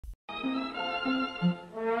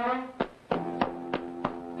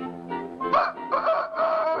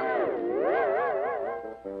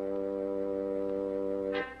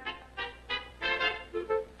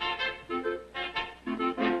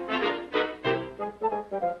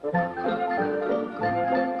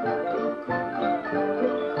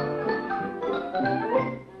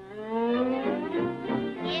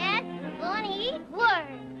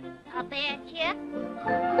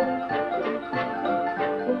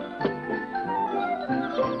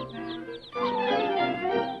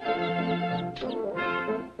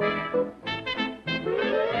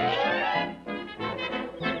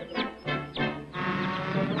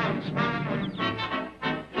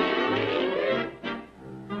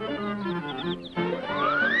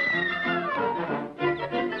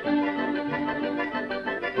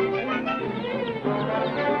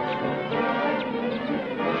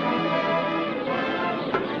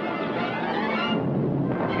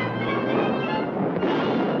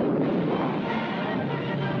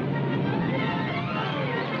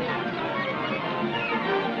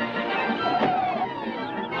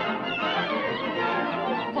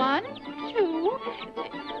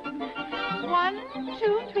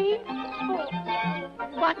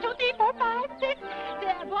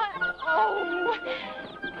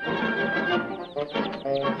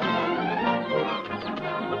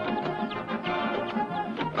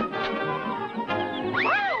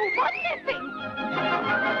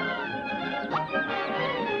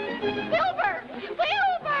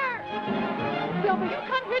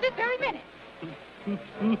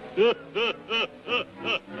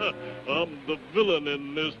I'm the villain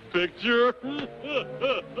in this picture. You're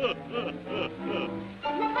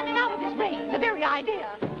running out of this rain, the very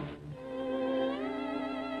idea.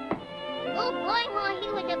 Oh boy, while he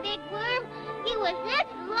was a big worm, he was this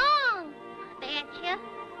long. Betcha.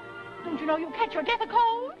 Don't you know you'll catch your death a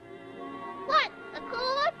cold? What? A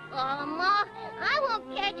cold? Oh, Ma, I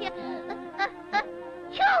won't catch you.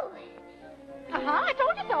 Choo! I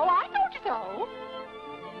told you so. I told you so.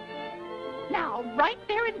 Now, right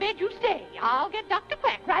there in bed you stay. I'll get Dr.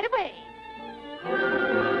 Quack right away.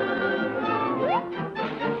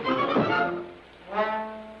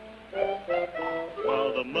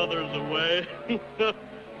 While the mother's away,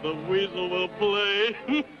 the weasel will play.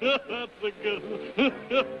 That's a good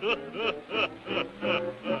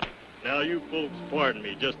Now, you folks pardon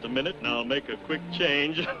me just a minute, and I'll make a quick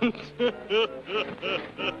change.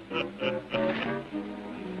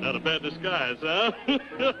 Not a bad disguise, huh?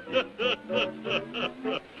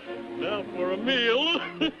 Now for a meal.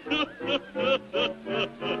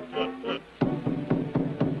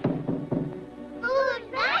 Who's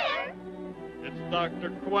there? It's Dr.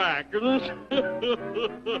 Quack. Boy,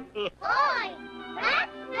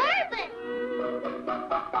 that's nervous.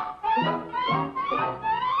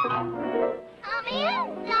 Come in,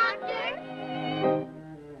 Doctor.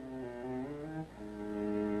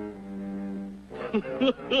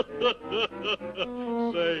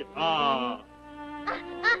 Say, ah.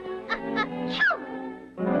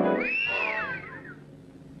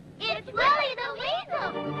 It's Willie the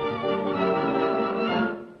Weasel.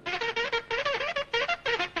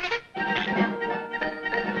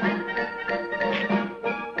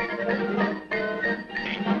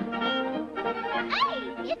 Hey,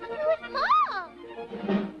 it's to his mom.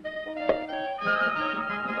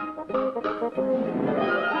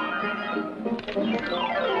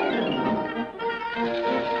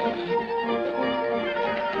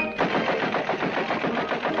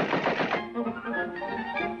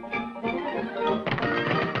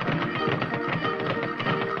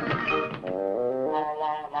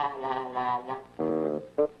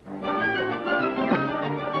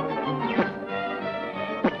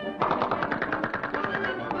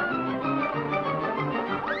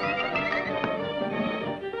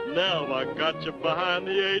 Now I got you behind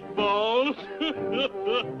the 8 ball.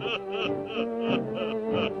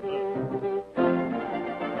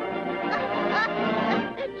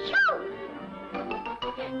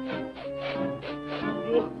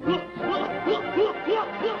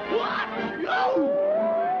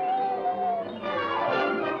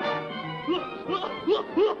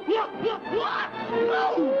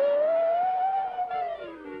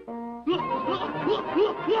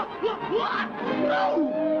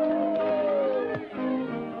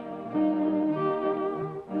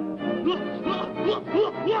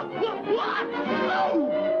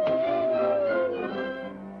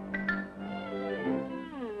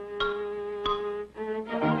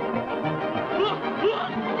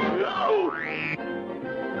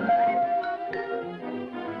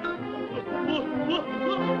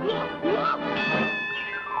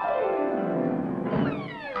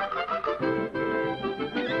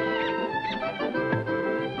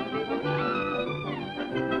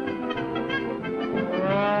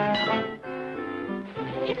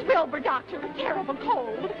 doctor. A terrible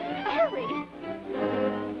cold. Hurry.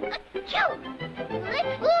 Achoo!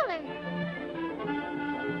 Let's fool him.